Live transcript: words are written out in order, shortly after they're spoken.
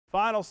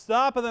Final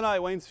stop of the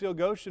night, Waynesfield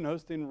Goshen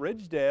hosting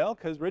Ridgedale,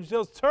 because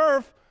Ridgedale's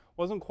turf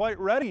wasn't quite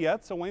ready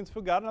yet, so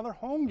Waynesfield got another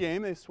home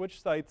game. They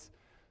switched sites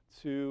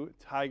to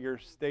Tiger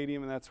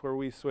Stadium, and that's where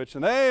we switch.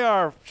 And they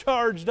are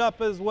charged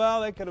up as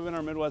well. They could have been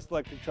our Midwest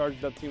Electric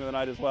charged up team of the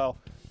night as well.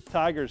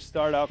 Tigers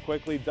start out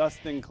quickly.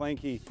 Dustin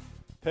Clanky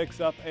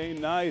picks up a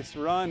nice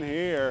run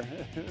here.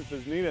 If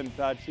his knee didn't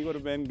touch, he would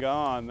have been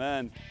gone.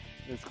 Then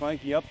it's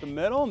Clanky up the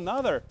middle.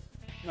 Another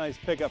nice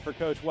pickup for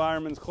Coach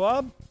Wireman's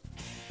club.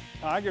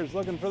 Tigers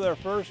looking for their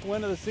first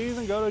win of the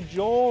season go to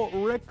Joel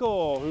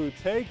Rickle, who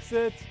takes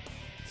it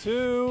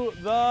to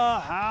the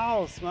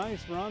house.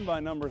 Nice run by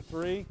number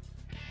 3.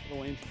 The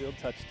Waynesfield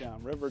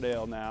touchdown.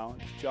 Riverdale now.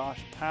 It's Josh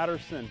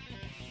Patterson.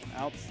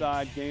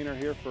 Outside gainer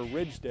here for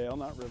Ridgedale,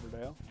 not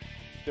Riverdale.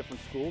 Different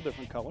school,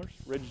 different colors.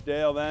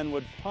 Ridgedale then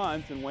would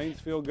punt, and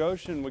Waynesfield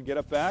Goshen would get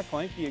it back.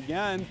 Clanky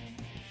again.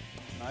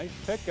 Nice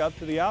pickup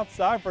to the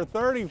outside for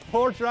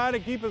 34, trying to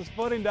keep his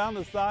footing down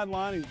the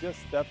sideline. He just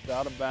steps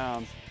out of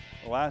bounds.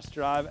 The last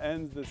drive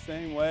ends the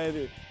same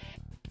way.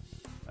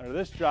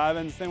 This drive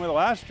ends the same way the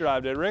last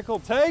drive did. Rickle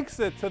takes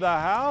it to the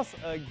house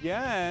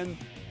again.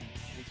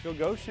 Waynesfield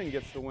Goshen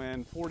gets the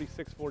win,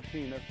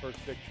 46-14, their first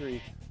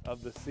victory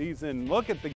of the season. Look at the